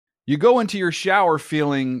You go into your shower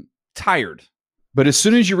feeling tired, but as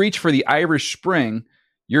soon as you reach for the Irish Spring,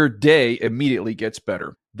 your day immediately gets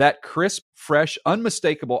better. That crisp, fresh,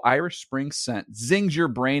 unmistakable Irish Spring scent zings your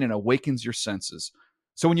brain and awakens your senses.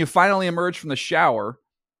 So when you finally emerge from the shower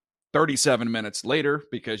 37 minutes later,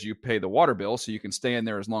 because you pay the water bill so you can stay in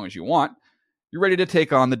there as long as you want, you're ready to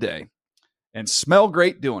take on the day and smell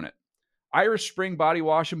great doing it. Irish Spring Body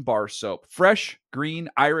Wash and Bar Soap. Fresh, green,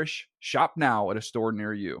 Irish. Shop now at a store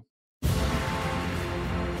near you.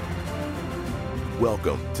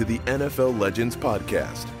 Welcome to the NFL Legends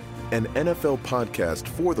Podcast, an NFL podcast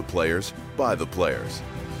for the players, by the players.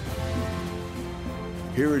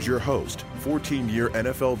 Here is your host, 14-year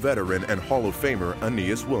NFL veteran and Hall of Famer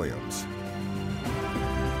Aeneas Williams.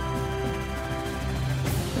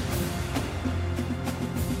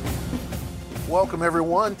 Welcome,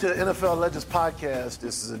 everyone, to NFL Legends Podcast.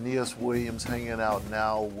 This is Aeneas Williams hanging out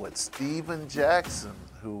now with Steven Jackson,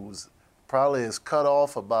 who's probably is cut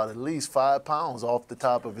off about at least 5 pounds off the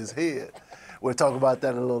top of his head. We'll talk about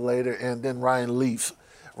that a little later. And then Ryan Leaf.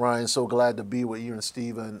 Ryan, so glad to be with you and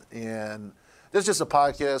Steven. And this is just a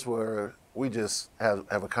podcast where we just have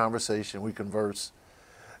a conversation, we converse,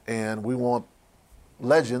 and we want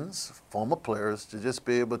legends, former players, to just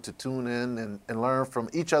be able to tune in and learn from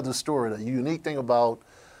each other's story. The unique thing about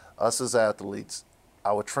us as athletes,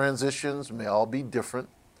 our transitions may all be different,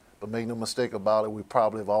 but make no mistake about it, we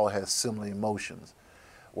probably have all had similar emotions.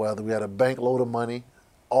 Whether we had a bank load of money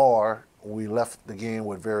or we left the game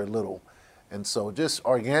with very little. And so just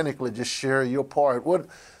organically, just share your part.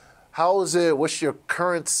 How is it, what's your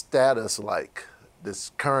current status like?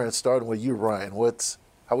 This current, starting with you, Ryan,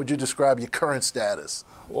 how would you describe your current status?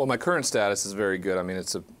 Well, my current status is very good. I mean,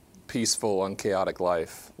 it's a peaceful, unchaotic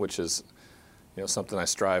life, which is, something I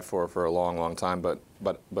strive for a long, long time,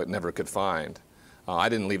 but never could find. I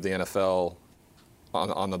didn't leave the NFL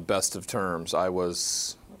on the best of terms. I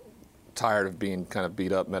was tired of being kind of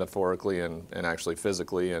beat up metaphorically and actually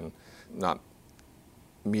physically, and not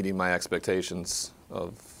meeting my expectations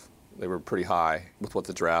they were pretty high with what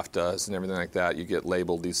the draft does and everything like that. You get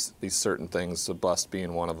labeled these certain things, a bust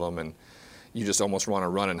being one of them, and you just almost want to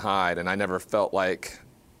run and hide. And I never felt like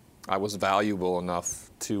I was valuable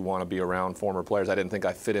enough to want to be around former players. I didn't think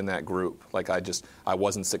I fit in that group. Like I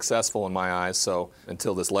wasn't successful in my eyes. So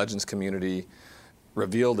until this Legends community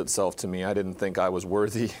revealed itself to me, I didn't think I was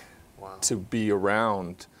worthy to be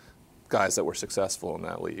around guys that were successful in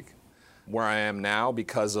that league. Where I am now,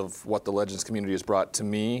 because of what the Legends community has brought to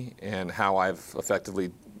me and how I've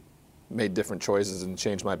effectively made different choices and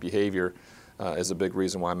changed my behavior, is a big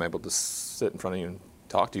reason why I'm able to sit in front of you and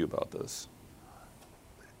talk to you about this.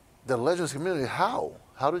 The Legends community, how?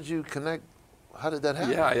 How did you connect? How did that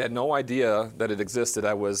happen? Yeah, I had no idea that it existed.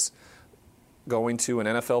 I was going to an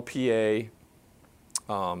NFLPA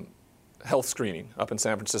health screening up in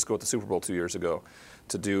San Francisco at the Super Bowl 2 years ago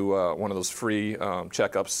to do one of those free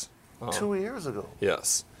checkups. 2 years ago?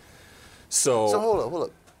 Yes. So hold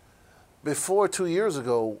up. Before 2 years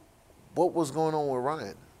ago, what was going on with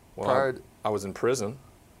Ryan? Well, I was in prison.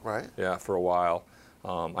 Right. Yeah, for a while.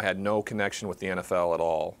 I had no connection with the NFL at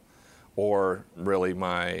all, or really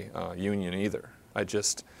my union either. I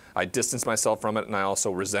distanced myself from it, and I also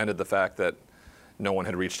resented the fact that no one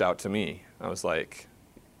had reached out to me. I was like,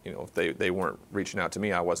 if they weren't reaching out to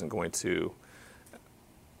me, I wasn't going to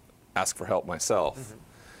ask for help myself. Mm-hmm.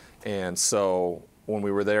 And so when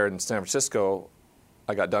we were there in San Francisco,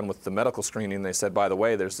 I got done with the medical screening. They said, by the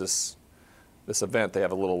way, there's this event. They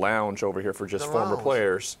have a little lounge over here for just former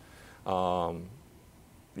players.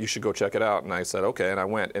 You should go check it out. And I said, okay. And I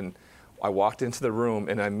went. And I walked into the room,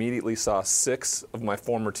 and I immediately saw 6 of my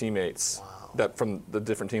former teammates that from the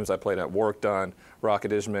different teams I played at, Warwick Dunn,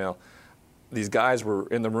 Rocket Ismail. These guys were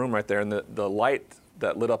in the room right there, and the light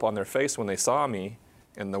that lit up on their face when they saw me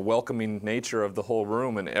and the welcoming nature of the whole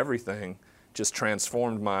room and everything just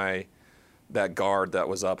transformed that guard that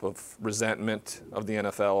was up of resentment of the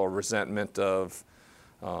NFL or resentment of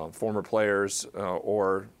former players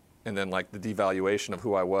and then like the devaluation of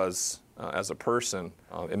who I was as a person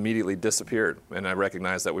immediately disappeared. And I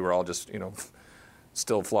recognized that we were all just,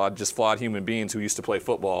 still flawed human beings who used to play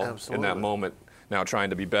football. Absolutely. In that moment, now trying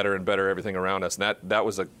to be better and better everything around us. And that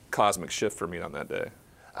was a cosmic shift for me on that day.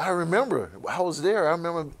 I remember. I was there. I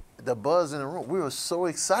remember the buzz in the room. We were so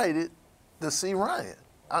excited to see Ryan.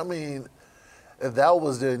 I mean, that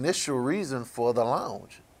was the initial reason for the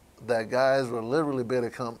lounge, that guys were literally better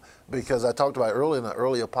come, because I talked about earlier in the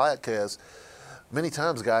earlier podcast, many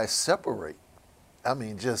times guys separate. I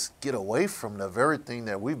mean, just get away from the very thing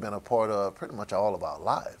that we've been a part of pretty much all of our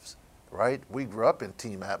lives, right? We grew up in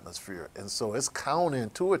team atmosphere, and so it's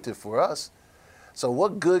counterintuitive for us So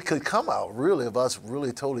what good could come out, really, of us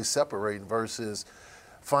really totally separating versus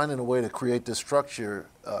finding a way to create this structure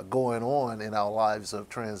going on in our lives of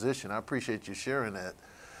transition? I appreciate you sharing that.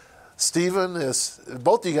 Steven,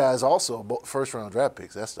 both you guys also first-round draft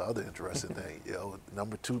picks. That's the other interesting thing.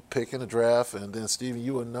 Number 2 pick in the draft, and then Steven,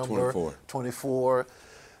 you were number 24.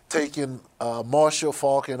 Taking Marshall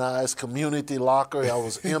Faulk and I's community locker that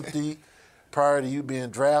was empty prior to you being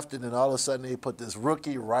drafted, and all of a sudden they put this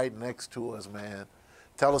rookie right next to us, man.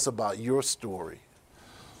 Tell us about your story.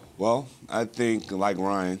 Well, I think, like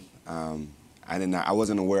Ryan, I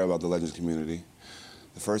wasn't aware about the Legends community.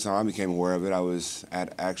 The first time I became aware of it, I was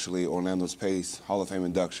at actually Orlando's Pace Hall of Fame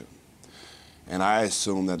induction. And I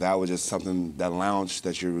assumed that was just something, that lounge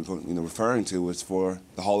that you're referring to was for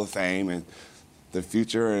the Hall of Fame and the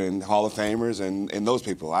future and Hall of Famers and those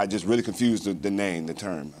people. I just really confused the name, the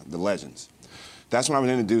term, the Legends. That's when I was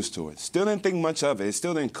introduced to it. Still didn't think much of it. It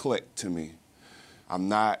still didn't click to me. I'm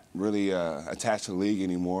not really attached to the league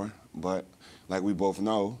anymore, but like we both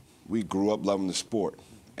know, we grew up loving the sport.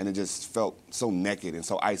 And it just felt so naked and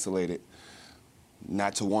so isolated,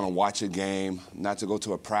 not to want to watch a game, not to go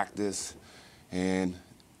to a practice. And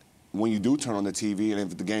when you do turn on the TV and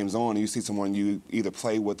if the game's on and you see someone you either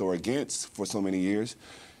play with or against for so many years,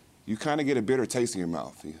 you kind of get a bitter taste in your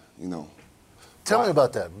mouth, Tell me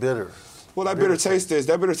about that, bitter. Well, that bitter taste is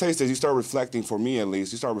you start reflecting, for me at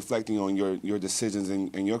least, you start reflecting on your decisions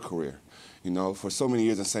in your career. For so many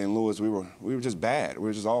years in St. Louis, we were just bad. We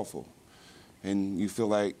were just awful. And you feel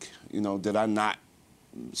like, did I not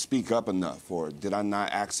speak up enough, or did I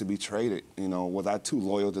not ask to be traded? Was I too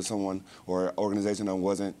loyal to someone or an organization that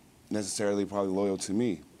wasn't necessarily probably loyal to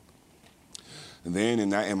me? And then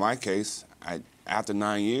in my case, after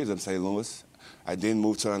 9 years of St. Louis, I then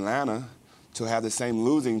moved to Atlanta to have the same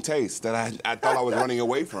losing taste that I thought I was running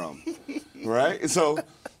away from, right? So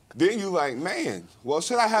then you like, man, well,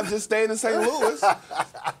 should I have just stayed in St. Louis?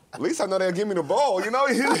 At least I know they'll give me the ball, and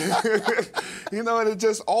it's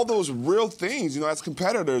just all those real things, as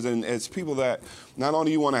competitors and as people that not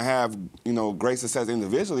only you want to have, great success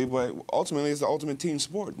individually, but ultimately it's the ultimate team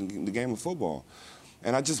sport, the game of football.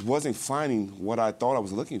 And I just wasn't finding what I thought I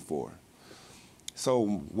was looking for. So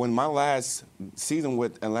when my last season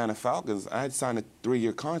with Atlanta Falcons, I had signed a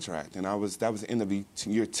 3-year contract, and that was the end of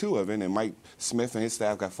year 2 of it, and Mike Smith and his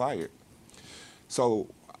staff got fired. So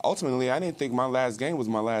ultimately, I didn't think my last game was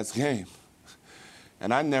my last game.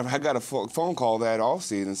 And I got a phone call that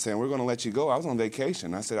offseason saying, we're going to let you go. I was on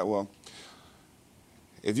vacation. I said, well,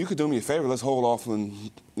 if you could do me a favor, let's hold off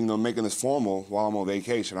on, making this formal while I'm on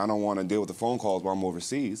vacation. I don't want to deal with the phone calls while I'm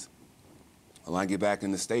overseas. When I get back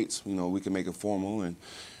in the States, we can make it formal and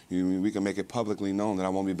we can make it publicly known that I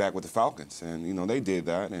won't be back with the Falcons. And, they did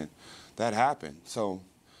that, and that happened. So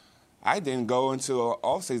I didn't go into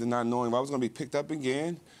offseason not knowing if I was going to be picked up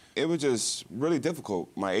again. It was just really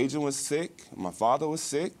difficult. My agent was sick, my father was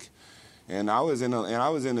sick, and I was in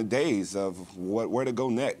the days of where to go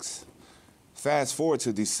next. Fast forward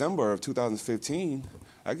to December of 2015,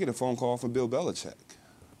 I get a phone call from Bill Belichick.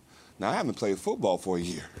 Now, I haven't played football for a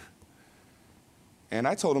year. And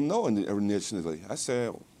I told him no initially. I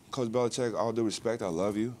said, Coach Belichick, all due respect, I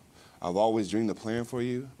love you. I've always dreamed of playing for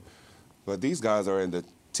you. But these guys are in the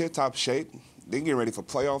tip-top shape. They're getting ready for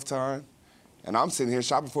playoff time. And I'm sitting here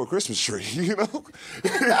shopping for a Christmas tree,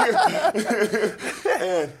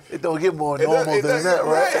 And it don't get more normal than that,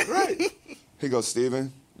 right? Right. He goes,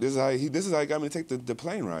 Steven, this is how he got me to take the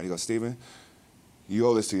plane ride. He goes, Steven, you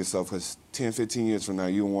owe this to yourself because 10, 15 years from now,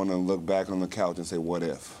 you want to look back on the couch and say, what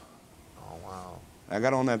if? Oh, wow. I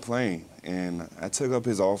got on that plane, and I took up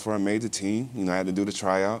his offer. I made the team. I had to do the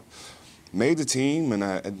tryout. Made the team, and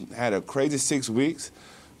I had a crazy 6 weeks.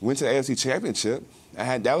 Went to the AFC Championship.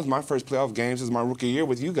 That was my first playoff game since my rookie year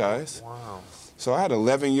with you guys. Wow. So I had an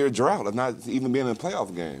 11-year drought of not even being in a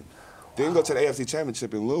playoff game. Didn't go to the AFC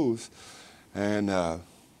Championship and lose. And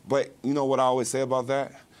but you know what I always say about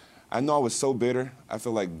that? I know I was so bitter, I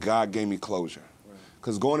feel like God gave me closure.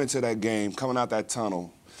 Because going into that game, coming out that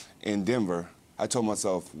tunnel in Denver, I told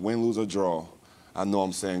myself, win, lose, or draw, I know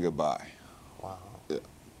I'm saying goodbye. Wow. Yeah.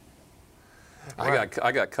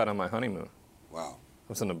 I got cut on my honeymoon. Wow.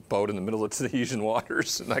 I was in a boat in the middle of the Tahitian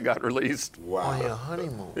waters, and I got released. Wow. On your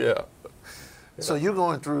honeymoon. Yeah. So you're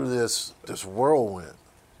going through this whirlwind.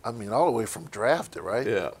 I mean, all the way from drafted, right?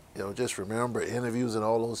 Yeah. Just remember interviews and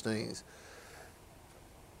all those things.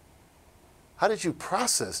 How did you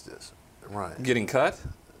process this, Ryan? Getting cut?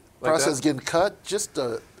 Process getting cut? Just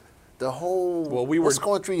the whole. Well, what's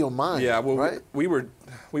going through your mind? Yeah. Well, right? we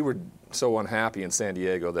were so unhappy in San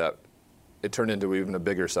Diego that it turned into even a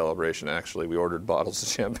bigger celebration. Actually, we ordered bottles of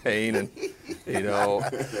champagne, and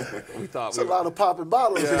we thought It's a lot of popping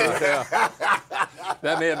bottles. yeah.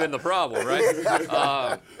 That may have been the problem,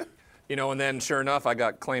 right? And then sure enough, I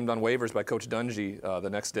got claimed on waivers by Coach Dungy the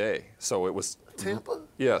next day. So it was Tampa?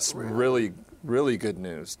 Yes, really, really good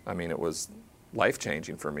news. I mean, it was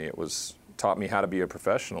life-changing for me. Taught me how to be a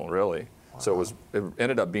professional, really. Wow. So it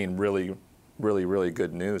ended up being really, really, really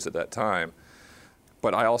good news at that time.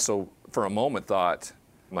 But I also, for a moment, thought,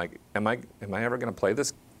 am I ever going to play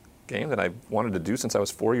this game that I wanted to do since I was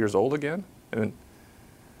 4 years old again? And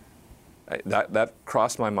that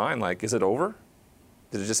crossed my mind. Like, is it over?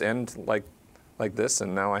 Did it just end like this,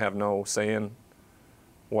 and now I have no say in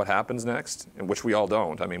what happens next? And which we all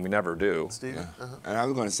don't. I mean, we never do. Steven? Yeah. And I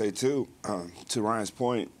was going to say, too, to Ryan's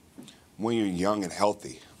point, when you're young and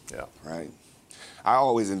healthy, right? I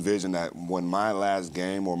always envisioned that when my last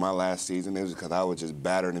game or my last season, it was because I was just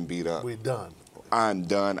battered and beat up. We're done. I'm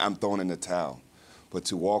done. I'm throwing in the towel. But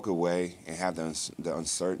to walk away and have the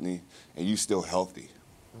uncertainty, and you still healthy,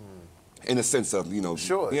 in a sense of,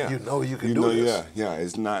 Sure, yeah, you know you can do this. Yeah.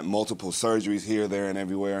 It's not multiple surgeries here, there, and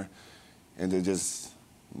everywhere, and to just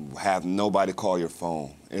have nobody call your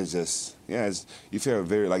phone. It's just, you feel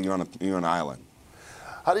very like you're on an island.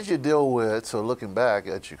 How did you deal with, so looking back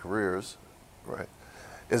at your careers, right,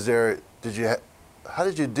 how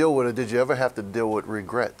did you deal with it? Did you ever have to deal with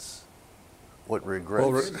regrets? What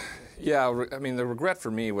regrets? Well, I mean, the regret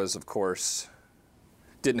for me was, of course,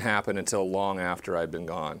 didn't happen until long after I'd been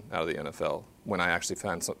gone out of the NFL, when I actually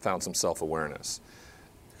found some self-awareness.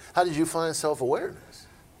 How did you find self-awareness?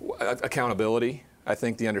 Accountability. I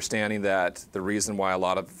think the understanding that the reason why a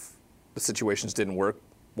lot of the situations didn't work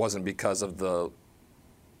wasn't because of the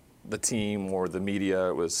team or the media.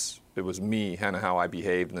 It was me and how I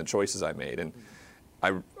behaved and the choices I made. And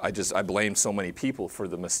I blamed so many people for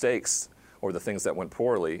the mistakes or the things that went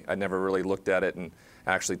poorly. I never really looked at it and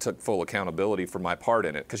actually took full accountability for my part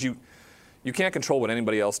in it. Because you can't control what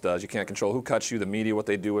anybody else does. You can't control who cuts you, the media, what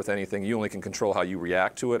they do with anything. You only can control how you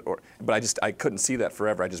react to it. But I couldn't see that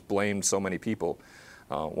forever. I just blamed so many people.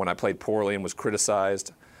 When I played poorly and was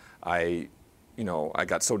criticized, I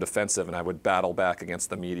got so defensive, and I would battle back against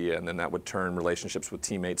the media, and then that would turn relationships with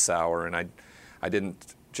teammates sour. And I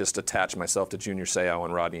didn't just attach myself to Junior Seau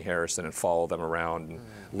and Rodney Harrison and follow them around and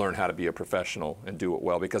learn how to be a professional and do it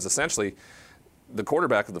well. Because essentially, the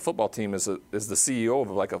quarterback of the football team is the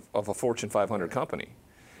CEO of a Fortune 500 company,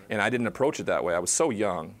 and I didn't approach it that way. I was so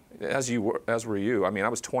young, as were you. I mean, I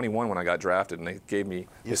was 21 when I got drafted, and they gave me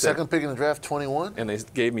second pick in the draft, 21, and they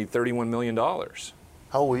gave me $31 million. How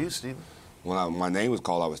old were you, Steven? When my name was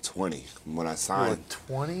called, I was 20. When I signed,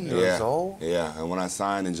 you were 20 years old? Yeah, and when I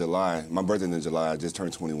signed in July, my birthday's in July, I just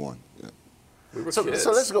turned 21. Yeah. We were so kids.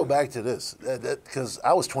 let's go back to this, because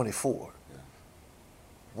I was 24. Yeah.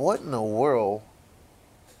 What in the world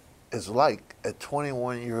is like at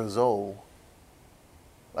 21 years old?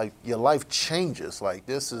 Like, your life changes. Like,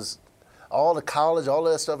 this is all the college, all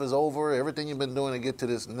that stuff is over, everything you've been doing to get to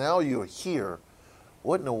this. Now you're here.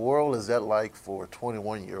 What in the world is that like for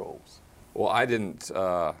 21-year-olds? Well, I didn't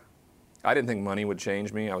think money would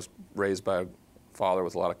change me. I was raised by a father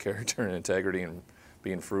with a lot of character and integrity and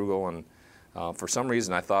being frugal. And for some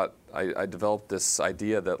reason, I thought I developed this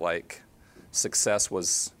idea that, like, success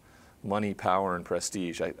was money, power, and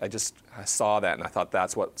prestige. I saw that, and I thought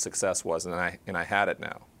that's what success was, and I had it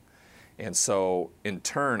now. And so, in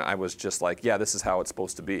turn, I was just like, yeah, this is how it's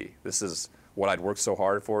supposed to be. This is what I'd worked so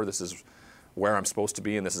hard for. This is where I'm supposed to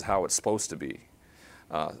be, and this is how it's supposed to be.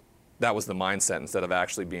 That was the mindset. Instead of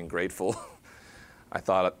actually being grateful, I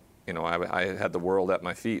thought, I had the world at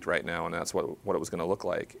my feet right now, and that's what it was going to look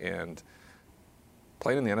like. And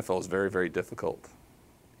playing in the NFL is very, very difficult.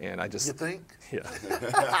 And I just... You think? Yeah.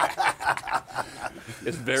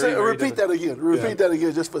 It's very, so, very repeat that again. Repeat that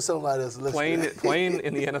again, just for somebody that's listening. Playing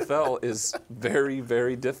in the NFL is very,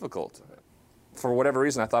 very difficult. For whatever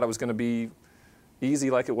reason, I thought it was going to be easy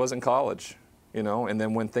like it was in college, And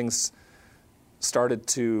then when I started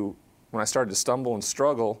to stumble and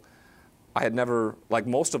struggle, I had never, like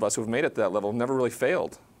most of us who have made it to that level, never really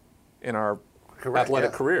failed in our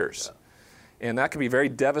athletic careers. Yeah. And that can be very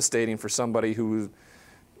devastating for somebody who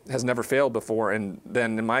has never failed before, and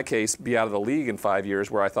then in my case, be out of the league in 5 years,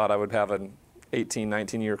 where I thought I would have an 18,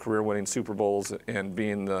 19-year career winning Super Bowls and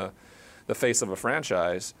being the face of a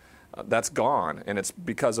franchise. That's gone, and it's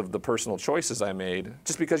because of the personal choices I made.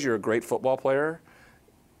 Just because you're a great football player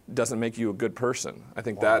doesn't make you a good person. I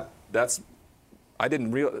think that's I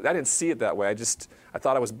didn't see it that way. I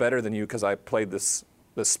thought I was better than you because I played this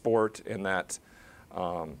sport, and that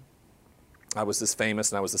I was this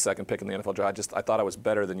famous and I was the second pick in the NFL draft. I thought I was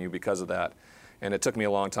better than you because of that. And it took me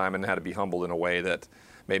a long time and had to be humbled in a way that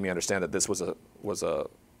made me understand that this was a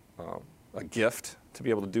gift to be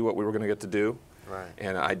able to do what we were going to get to do. Right.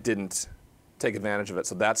 And I didn't take advantage of it.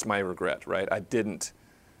 So that's my regret, right? I didn't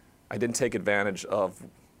take advantage of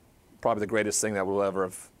probably the greatest thing that will ever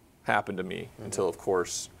have happened to me until, of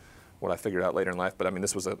course, what I figured out later in life. But I mean,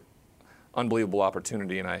 this was an unbelievable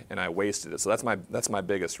opportunity, and I wasted it. So that's my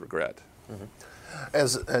biggest regret.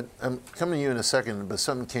 I'm coming to you in a second, but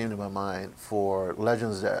something came to my mind for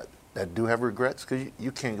legends that do have regrets, because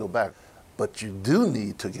you can't go back, but you do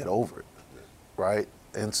need to get over it, right?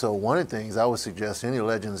 And so one of the things I would suggest any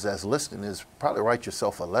legends that's listening is probably write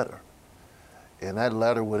yourself a letter. And that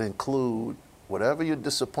letter would include whatever you're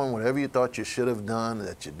disappointed, whatever you thought you should have done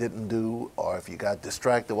that you didn't do, or if you got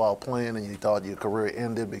distracted while playing and you thought your career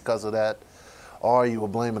ended because of that, or you were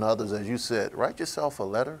blaming others, as you said, write yourself a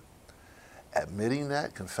letter admitting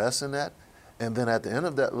that, confessing that, and then at the end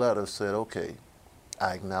of that letter said, okay,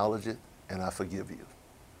 I acknowledge it and I forgive you,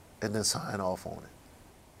 and then sign off on it.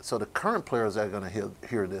 So the current players that are going to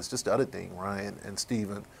hear this, just the other thing, Ryan and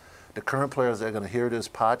Stephen, the current players that are going to hear this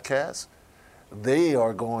podcast, they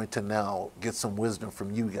are going to now get some wisdom from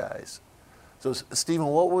you guys. So Stephen,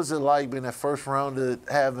 what was it like being that first round of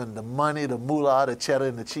having the money, the moolah, the cheddar,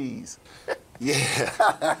 and the cheese? Yeah.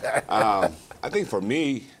 I think for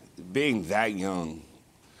me, being that young,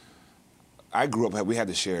 I grew up, we had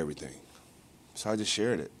to share everything. So I just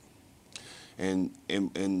shared it. And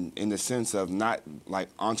in the sense of not like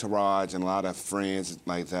entourage and a lot of friends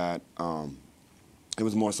like that, it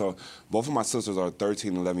was more so, both of my sisters are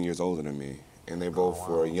 13, 11 years older than me, and they both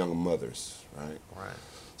were young mothers, right? Right.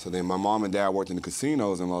 So then my mom and dad worked in the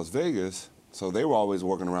casinos in Las Vegas, so they were always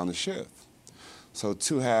working around the shift. So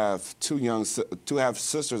to have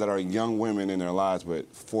sisters that are young women in their lives with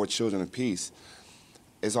 4 children apiece,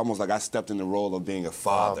 it's almost like I stepped in the role of being a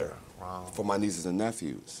father for my nieces and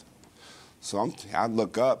nephews. So I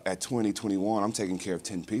look up at 2021, I'm taking care of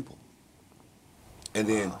 10 people. And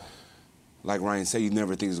then, like Ryan said, you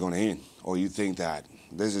never think it's going to end, or you think that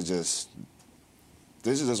this is just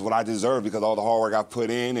what I deserve because all the hard work I put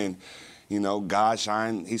in, and God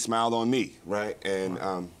he smiled on me, right?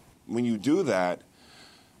 And when you do that,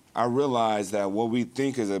 I realize that what we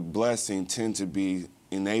think is a blessing tend to be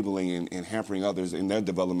enabling and hampering others in their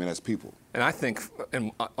development as people. And I think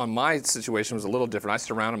on my situation was a little different. I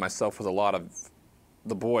surrounded myself with a lot of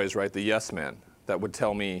the boys, right, the yes men, that would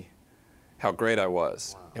tell me how great I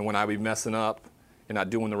was. Wow. And when I would be messing up and not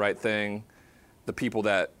doing the right thing, the people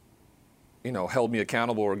that held me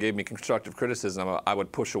accountable or gave me constructive criticism, I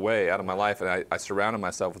would push away out of my life. And I surrounded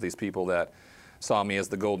myself with these people that saw me as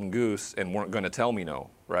the golden goose and weren't going to tell me no,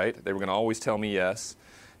 right? They were going to always tell me yes,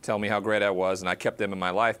 tell me how great I was, and I kept them in my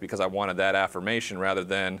life because I wanted that affirmation rather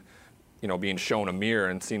than, being shown a mirror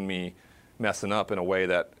and seeing me messing up in a way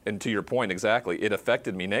that, and to your point exactly, it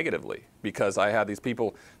affected me negatively because I had these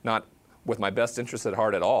people not with my best interest at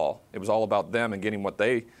heart at all. It was all about them and getting what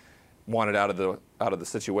they wanted out of the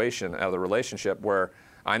situation, out of the relationship, where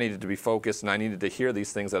I needed to be focused and I needed to hear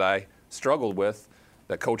these things that I struggled with,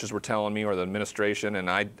 that coaches were telling me or the administration,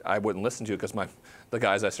 and I wouldn't listen to because the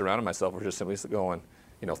guys I surrounded myself were just simply going,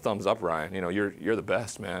 thumbs up, Ryan. You're the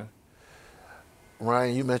best, man.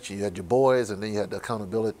 Ryan, you mentioned you had your boys, and then you had the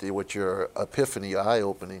accountability with your epiphany, your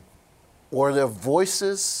eye-opening. Were there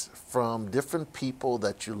voices from different people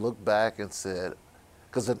that you look back and said,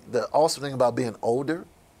 because the awesome thing about being older,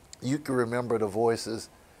 you can remember the voices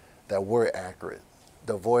that were accurate,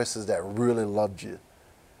 the voices that really loved you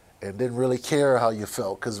and didn't really care how you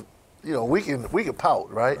felt, because we can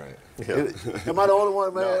pout, right? Yeah. Am I the only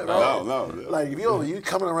one, man? No. Like if you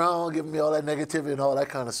coming around giving me all that negativity and all that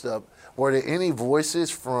kind of stuff. Were there any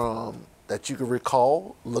voices from that you could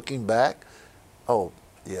recall looking back? Oh,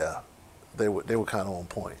 yeah, they were kind of on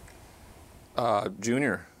point.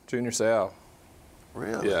 Junior Seau.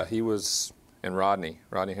 Really? Yeah, he was, and Rodney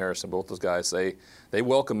Harrison, both those guys. They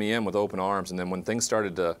welcomed me in with open arms, and then when things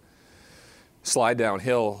started to slide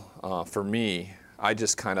downhill for me, I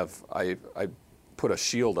just kind of I put a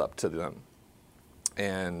shield up to them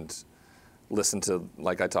and listened to,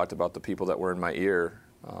 like I talked about, the people that were in my ear,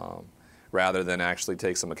 rather than actually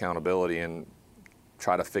take some accountability and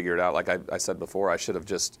try to figure it out. Like I said before, I should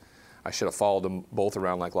have followed them both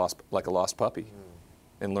around like a lost puppy,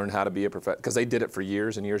 and learned how to be a professional, because they did it for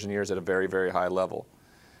years and years and years at a very, very high level.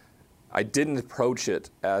 I didn't approach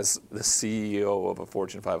it as the CEO of a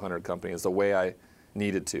Fortune 500 company as the way I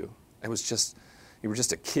needed to. You were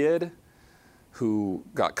just a kid who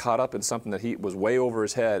got caught up in something that he was way over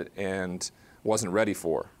his head and wasn't ready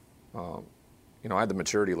for. I had the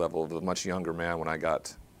maturity level of a much younger man when I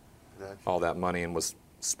got all that money and was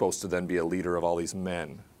supposed to then be a leader of all these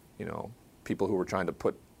men, people who were trying to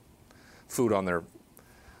put food on their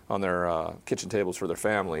kitchen tables for their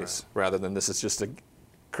families, rather than this is just a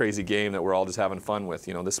crazy game that we're all just having fun with.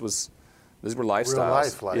 These were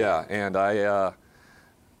lifestyles. Real life. Yeah, and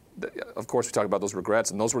of course we talk about those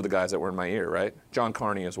regrets, and those were the guys that were in my ear, right? John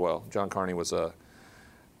Carney as well. John Carney was I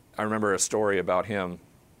remember a story about him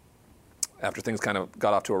after things kind of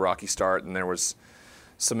got off to a rocky start, and there was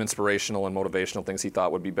some inspirational and motivational things he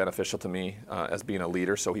thought would be beneficial to me as being a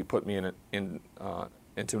leader. So he put me into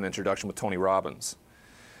an introduction with Tony Robbins,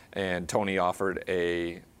 and Tony offered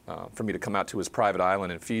for me to come out to his private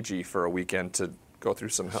island in Fiji for a weekend to go through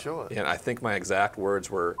some. Sure. And I think my exact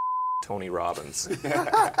words were, Tony Robbins.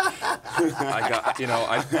 I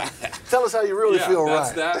Tell us how you really feel,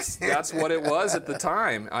 right? That's what it was at the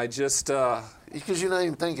time. I just because you're not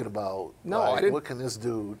even thinking about I didn't. What can this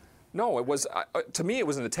dude? No, it was to me it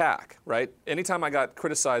was an attack, right? Anytime I got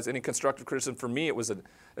criticized, any constructive criticism, for me it was an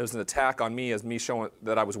attack on me as me showing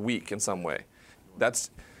that I was weak in some way. That's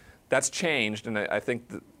changed, and I think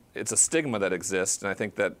that it's a stigma that exists, and I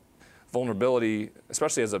think that vulnerability,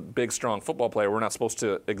 especially as a big, strong football player, we're not supposed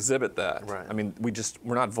to exhibit that. Right. I mean,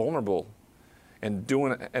 we're not vulnerable. And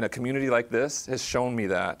doing it in a community like this has shown me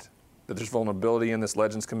that there's vulnerability in this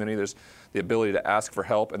Legends community. There's the ability to ask for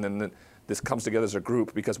help, and then this comes together as a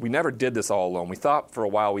group, because we never did this all alone. We thought for a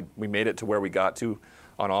while we made it to where we got to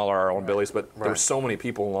on all our own abilities, but there were so many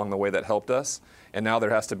people along the way that helped us, and now we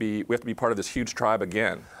have to be part of this huge tribe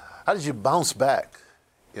again. How did you bounce back?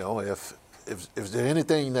 If there's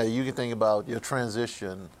anything that you can think about your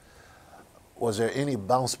transition, was there any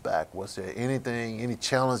bounce back? Was there any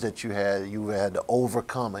challenge that you had to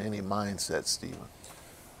overcome, or any mindset, Stephen?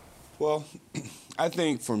 Well, I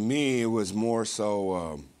think for me it was more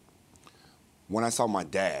so when I saw my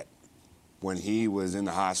dad, when he was in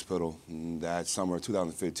the hospital that summer of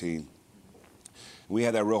 2015. We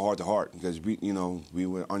had that real heart-to-heart because we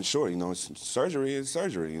were unsure. Surgery is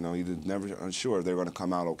surgery. You're never unsure if they're going to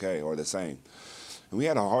come out okay or the same. And we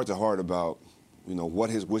had a heart-to-heart about, what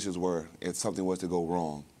his wishes were if something was to go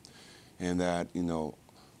wrong, and that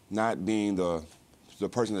not being the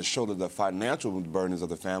person that shouldered the financial burdens of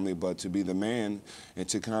the family, but to be the man and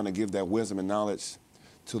to kind of give that wisdom and knowledge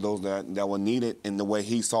to those that will need it in the way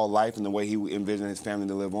he saw life and the way he envisioned his family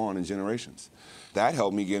to live on in generations. That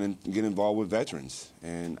helped me get involved with veterans,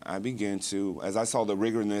 and I began to, as I saw the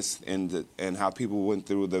rigorousness and how people went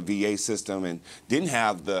through the VA system and didn't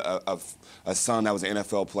have a son that was an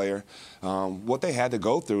NFL player, what they had to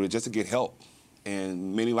go through just to get help.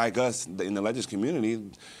 And many like us in the Legends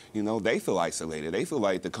community, they feel isolated. They feel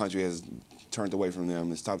like the country has turned away from them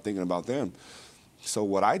and stopped thinking about them. So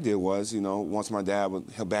what I did was, once my dad was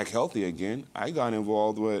back healthy again, I got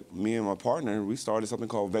involved with me and my partner. We started something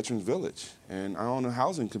called Veterans Village. And I own a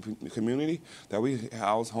housing community that we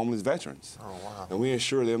house homeless veterans. Oh, wow. And we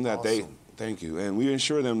ensure them that thank you. And we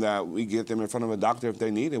ensure them that we get them in front of a doctor if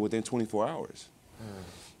they need it within 24 hours.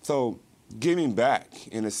 So giving back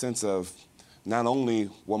in a sense of not only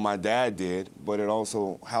what my dad did, but it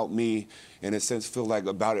also helped me, in a sense, feel like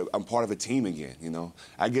I'm part of a team again,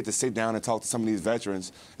 I get to sit down and talk to some of these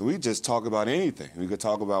veterans, and we just talk about anything. We could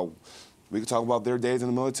talk about their days in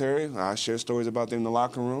the military. I share stories about them in the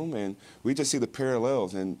locker room, and we just see the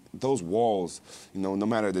parallels. And those walls, no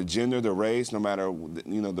matter the gender, the race, no matter,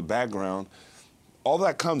 the background, all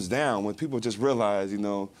that comes down when people just realize,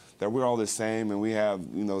 that we're all the same, and we have,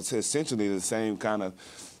 essentially the same kind of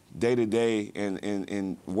day-to-day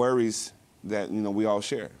and worries that we all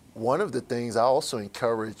share. One of the things I also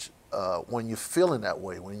encourage when you're feeling that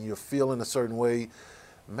way, when you're feeling a certain way,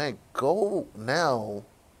 man, go now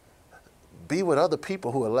be with other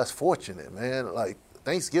people who are less fortunate, man. Like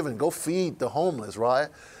Thanksgiving, go feed the homeless, right?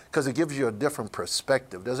 Because it gives you a different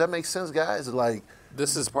perspective. Does that make sense, guys? Like,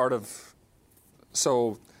 this is part of,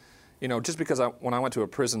 just because when I went to a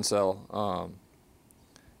prison cell,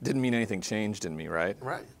 didn't mean anything changed in me, right?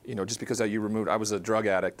 Right. Just because I was a drug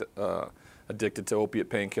addict, addicted to opiate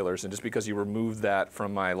painkillers, and just because you removed that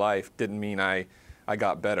from my life didn't mean I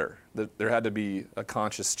got better. There had to be a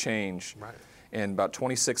conscious change. Right. And about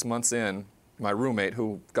 26 months in, my roommate,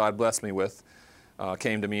 who God blessed me with,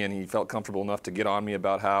 came to me, and he felt comfortable enough to get on me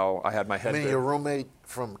about how I had my head. You mean your roommate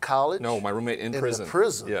from college? No, my roommate in prison. In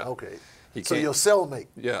prison? Yeah. Okay. So your cellmate?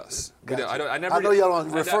 Yes. Gotcha. I know y'all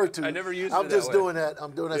don't refer to. I never used it I'm that just way. doing that.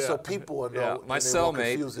 I'm doing that so people will know. Yeah. My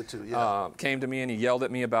cellmate came to me and he yelled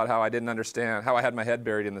at me about how I didn't understand, how I had my head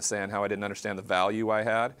buried in the sand, how I didn't understand the value I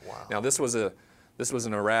had. Wow. Now this was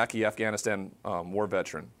an Iraqi, Afghanistan war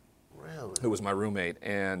veteran. Really? Who was my roommate,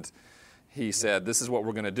 and he said, this is what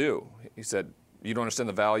we're going to do. He said, you don't understand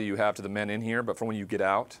the value you have to the men in here, but for when you get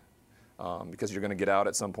out, because you're going to get out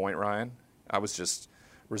at some point, Ryan, I was just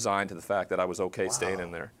resigned to the fact that I was okay staying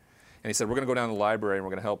in there. And he said, we're going to go down to the library and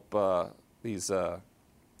we're going to help these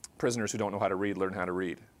prisoners who don't know how to read learn how to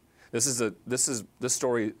read. This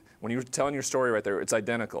story, when you're telling your story right there, it's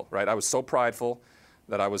identical, right? I was so prideful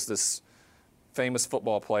that I was this famous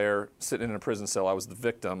football player sitting in a prison cell. I was the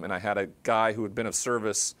victim, and I had a guy who had been of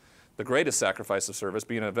service, the greatest sacrifice of service,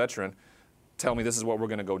 being a veteran, tell me this is what we're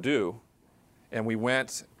going to go do. And we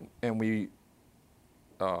went and we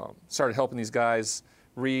started helping these guys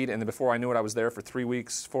read, and then before I knew it, I was there for 3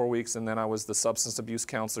 weeks, 4 weeks, and then I was the substance abuse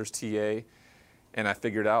counselor's TA, and I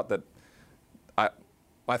figured out that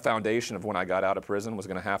my foundation of when I got out of prison was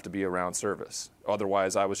going to have to be around service.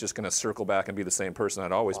 Otherwise, I was just going to circle back and be the same person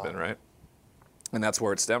I'd always been, right? And that's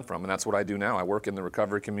where it stemmed from, and that's what I do now. I work in the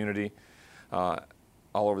recovery community all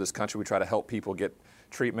over this country. We try to help people get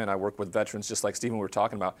treatment. I work with veterans, just like Stephen we were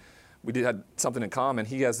talking about. We had something in common.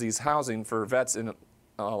 He has these housing for vets in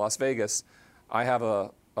Las Vegas. I have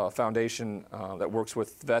a foundation that works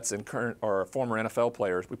with vets and current or former NFL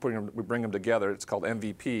players. We bring them together. It's called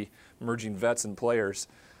MVP, Merging Vets and Players,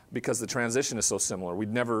 because the transition is so similar. We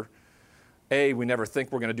never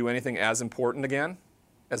think we're going to do anything as important again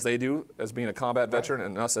as they do, as being a combat veteran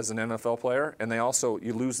and us as an NFL player. And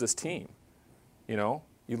you lose this team. You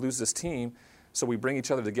lose this team. So we bring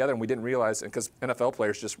each other together, and we didn't realize, because NFL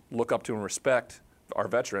players just look up to and respect our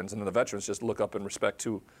veterans, and then the veterans just look up and respect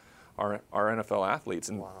to our NFL athletes,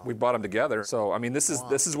 and we brought them together. So I mean, this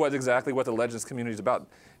is exactly what the Legends community is about.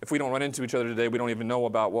 If we don't run into each other today, we don't even know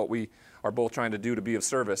about what we are both trying to do to be of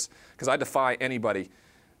service. Because I defy anybody,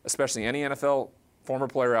 especially any NFL former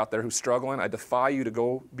player out there who's struggling, I defy you to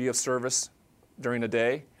go be of service during the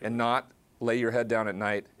day and not lay your head down at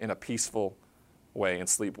night in a peaceful way and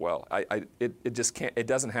sleep well. It just can't. It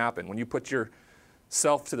doesn't happen when you put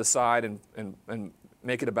yourself to the side and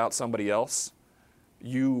make it about somebody else.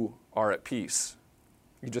 You are at peace.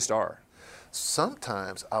 You just are.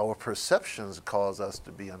 Sometimes our perceptions cause us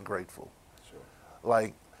to be ungrateful. Sure.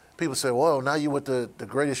 Like people say, well, now you're with the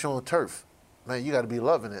greatest show on turf. Man, you got to be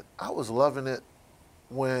loving it. I was loving it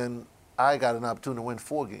when I got an opportunity to win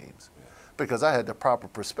 4 games because I had the proper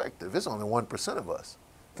perspective. It's only 1% of us.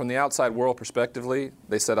 From the outside world perspectively,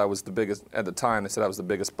 they said I was the biggest, at the time, they said I was the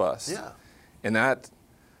biggest bust. Yeah. And that,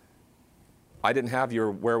 I didn't have your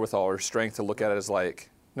wherewithal or strength to look at it as like,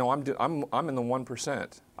 no, I'm in the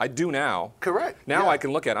 1%. I do now. Correct. Now I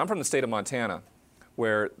can look at it. I'm from the state of Montana,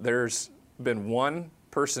 where there's been one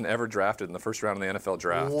person ever drafted in the first round of the NFL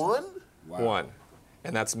draft. One? Wow. One.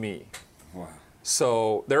 And that's me. Wow.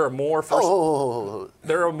 So there are more first.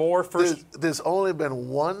 There are more first. There's only been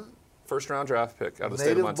one first-round draft pick out of the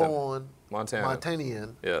state of Montana. Native-born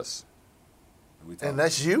Montanian. Yes. And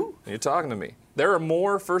that's you? You're talking to me. There are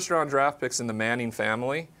more first-round draft picks in the Manning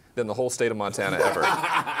family than the whole state of Montana ever.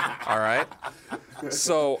 All right?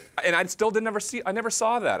 So, and I still I never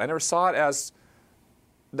saw that. I never saw it as,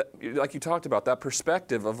 like you talked about, that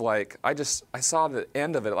perspective of like, I saw the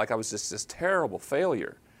end of it like I was just this terrible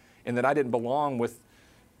failure and that I didn't belong with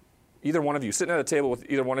either one of you. Sitting at a table with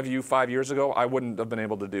either one of you 5 years ago, I wouldn't have been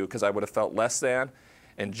able to do because I would have felt less than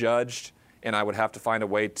and judged, and I would have to find a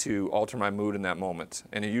way to alter my mood in that moment.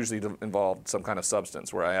 And it usually involved some kind of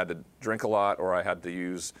substance where I had to drink a lot or I had to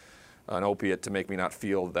use an opiate to make me not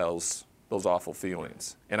feel those awful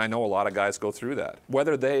feelings. And I know a lot of guys go through that.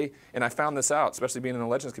 And I found this out, especially being in the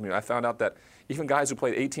Legends community, I found out that even guys who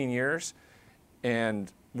played 18 years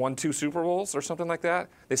and won 2 Super Bowls or something like that,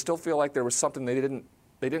 they still feel like there was something they didn't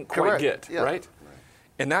quite get, right?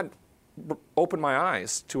 And that opened my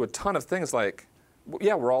eyes to a ton of things like,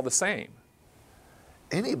 yeah, we're all the same.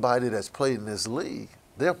 Anybody that's played in this league,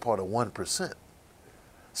 they're part of 1%.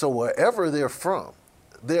 So wherever they're from,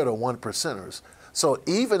 they're the 1%ers. So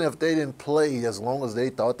even if they didn't play as long as they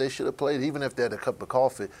thought they should have played, even if they had a cup of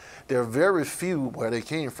coffee, there are very few where they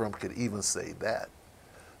came from could even say that.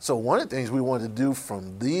 So one of the things we want to do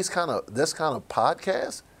from this kind of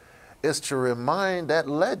podcast is to remind that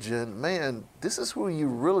legend, man, this is who you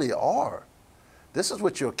really are. This is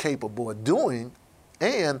what you're capable of doing.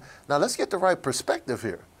 And now let's get the right perspective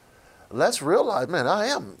here. Let's realize,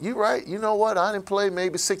 man, you're right. You know what? I didn't play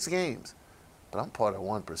maybe 6 games, but I'm part of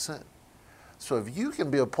 1%. So if you can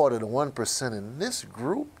be a part of the 1% in this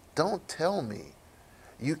group, don't tell me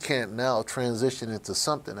you can't now transition into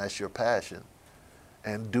something that's your passion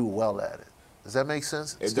and do well at it. Does that make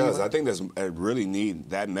sense? It Steven? does. I think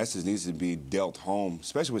that message needs to be dealt home,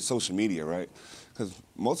 especially with social media, right? Because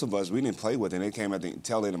most of us, we didn't play with it. It came at the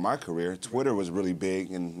tail end of my career. Twitter was really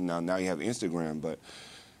big, and now you have Instagram. But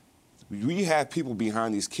we have people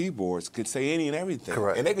behind these keyboards could say any and everything.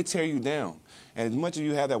 Correct. And they could tear you down. And as much as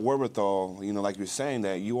you have that wherewithal, like you're saying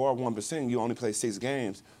that you are 1%, you only play 6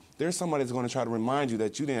 games, there's somebody that's going to try to remind you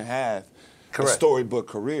that you didn't have a storybook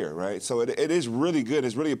career, right? So it is really good.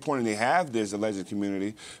 It's really important they have this, the Legends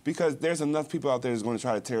community, because there's enough people out there that's going to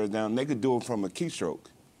try to tear us down. They could do it from a keystroke.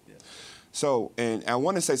 Yeah. So, and I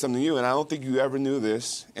want to say something to you, and I don't think you ever knew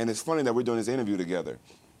this, and it's funny that we're doing this interview together.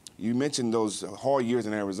 You mentioned those hard years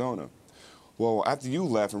in Arizona. Well, after you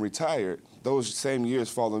left and retired, those same years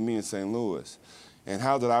followed me in St. Louis. And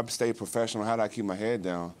how did I stay professional? How did I keep my head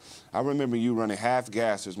down? I remember you running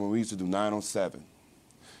half-gassers when we used to do 9-on-7.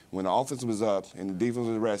 When the offense was up and the defense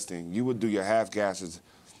was resting, you would do your half-gassers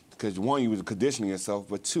because, one, you was conditioning yourself,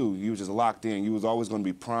 but two, you was just locked in. You was always going to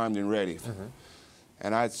be primed and ready. Mm-hmm.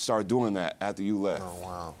 And I started doing that after you left. Oh,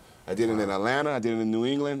 wow. I did it in Atlanta. I did it in New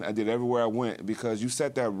England. I did it everywhere I went because you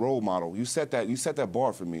set that role model. You set that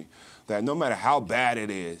bar for me that no matter how bad it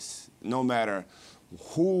is, no matter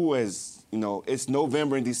who is, it's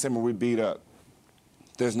November and December, we beat up.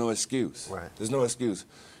 There's no excuse. Right. There's no excuse.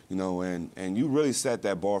 And you really set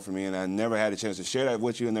that bar for me, and I never had a chance to share that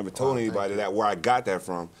with you. I never told anybody that where I got that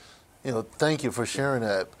from. Thank you for sharing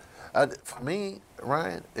that. For me,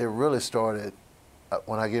 Ryan, it really started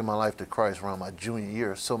when I gave my life to Christ around my junior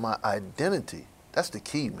year. So my identity, that's the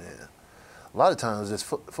key, man. A lot of times this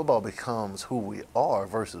football becomes who we are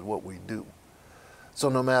versus what we do. So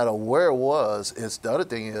no matter where it was, the other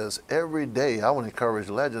thing is every day I want to encourage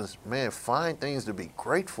Legends, man, find things to be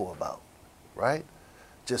grateful about, right?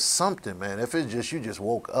 Just something, man. If it's just you just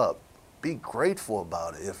woke up, be grateful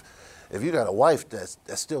about it. If you got a wife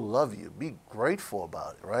that still loves you, be grateful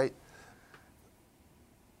about it, right?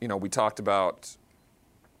 We talked about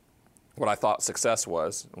what I thought success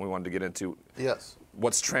was, and we wanted to get into. Yes.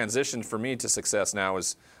 What's transitioned for me to success now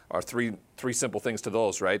are three simple things to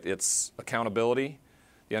those, right? It's accountability,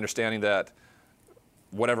 the understanding that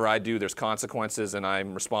whatever I do, there's consequences, and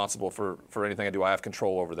I'm responsible for anything I do. I have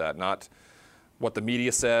control over that, not what the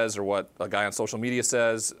media says or what a guy on social media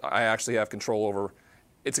says. I actually have control over.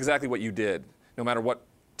 It's exactly what you did. No matter what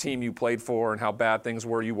team you played for and how bad things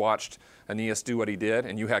were, you watched Aeneas do what he did,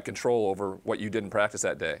 and you had control over what you did in practice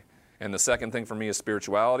that day. And the second thing for me is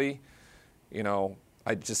spirituality.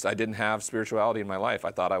 I didn't have spirituality in my life. I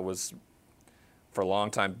thought I was, for a long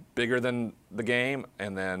time, bigger than the game,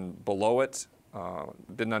 and then below it.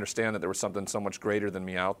 Didn't understand that there was something so much greater than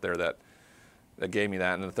me out there that gave me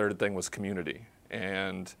that. And the third thing was community.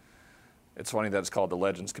 And it's funny that it's called the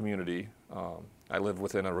Legends community. I live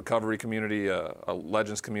within a recovery community, a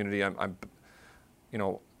Legends community. I'm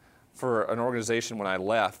for an organization when I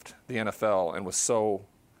left the NFL and was so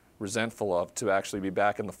resentful of, to actually be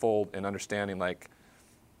back in the fold and understanding, like,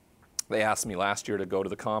 they asked me last year to go to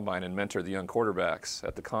the Combine and mentor the young quarterbacks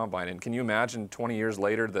at the Combine. And can you imagine 20 years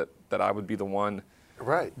later that I would be the one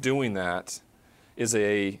doing that is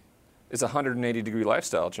a 180-degree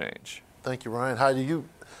lifestyle change. Thank you, Ryan. How do you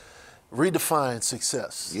redefine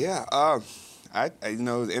success? Yeah, it's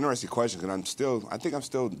an interesting question because I think I'm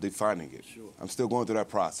still defining it. Sure. I'm still going through that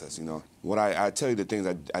process, What I tell you the things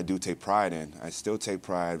I do take pride in, I still take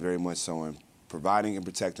pride very much so in providing and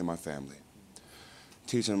protecting my family.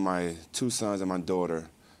 Teaching my 2 sons and my daughter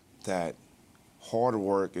that hard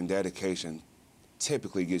work and dedication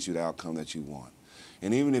typically gets you the outcome that you want.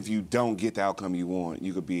 And even if you don't get the outcome you want,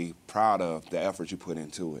 you could be proud of the effort you put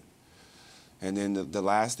into it. And then the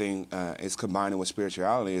last thing is combining with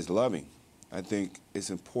spirituality is loving. I think it's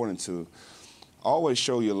important to always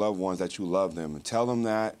show your loved ones that you love them and tell them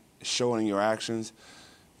that, show it in your actions,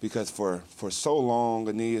 because for so long,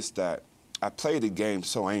 Aeneas, that I played the game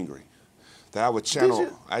so angry that I would channel.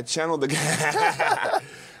 I channeled the game.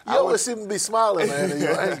 You always seem to be smiling, man, in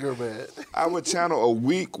your anger, man. I would channel a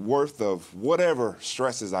week worth of whatever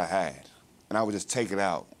stresses I had, and I would just take it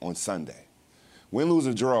out on Sunday. Win, lose,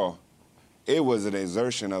 or draw, it was an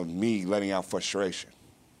exertion of me letting out frustration.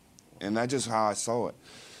 And that's just how I saw it.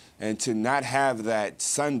 And to not have that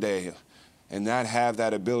Sunday and not have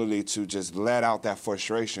that ability to just let out that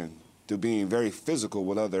frustration through being very physical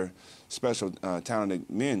with other special talented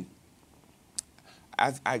men,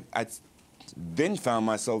 I then found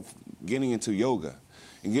myself getting into yoga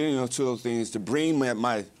and getting into those things to bring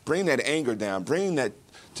that anger down, bring that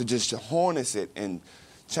to just harness it and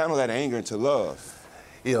channel that anger into love.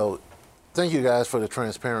 Thank you guys for the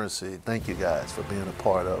transparency. Thank you guys for being a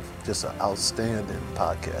part of just an outstanding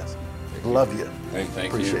podcast. Love you.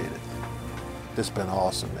 Thank Appreciate you. it. This has been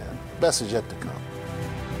awesome, man. Best is yet to come.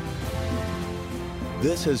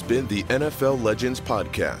 This has been the NFL Legends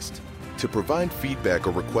Podcast. To provide feedback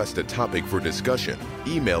or request a topic for discussion,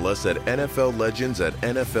 email us at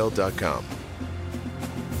nfllegends@nfl.com.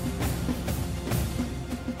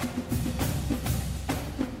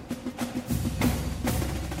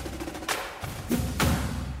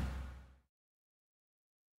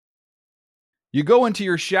 You go into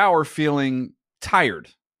your shower feeling tired,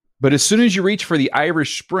 but as soon as you reach for the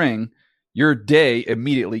Irish Spring, your day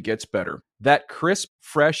immediately gets better. That crisp,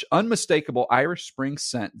 fresh, unmistakable Irish Spring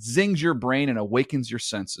scent zings your brain and awakens your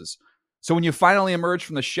senses. So when you finally emerge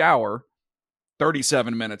from the shower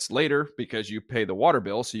 37 minutes later, because you pay the water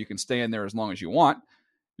bill so you can stay in there as long as you want,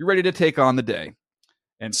 you're ready to take on the day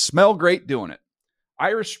and smell great doing it.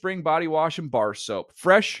 Irish Spring Body Wash and Bar Soap.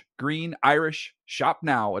 Fresh, green, Irish. Shop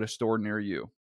now at a store near you.